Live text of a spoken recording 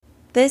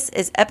This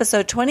is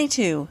episode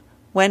 22,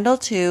 Wendell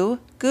 2,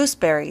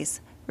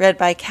 Gooseberries, read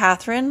by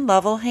Kathryn,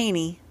 Lovell,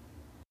 Haynie.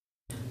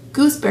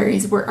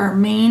 Gooseberries were our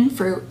main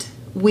fruit.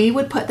 We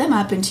would put them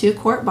up in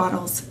 2-quart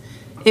bottles.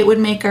 It would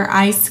make our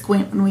eyes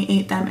squint when we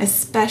ate them,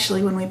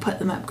 especially when we put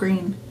them up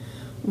green.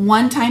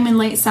 One time in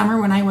late summer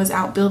when I was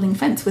out building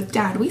fence with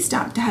Dad, we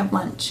stopped to have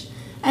lunch,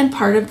 and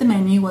part of the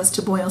menu was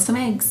to boil some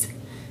eggs.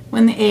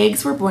 When the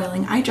eggs were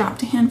boiling, I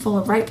dropped a handful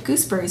of ripe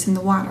gooseberries in the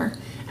water,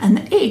 and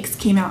the eggs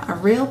came out a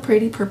real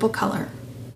pretty purple color.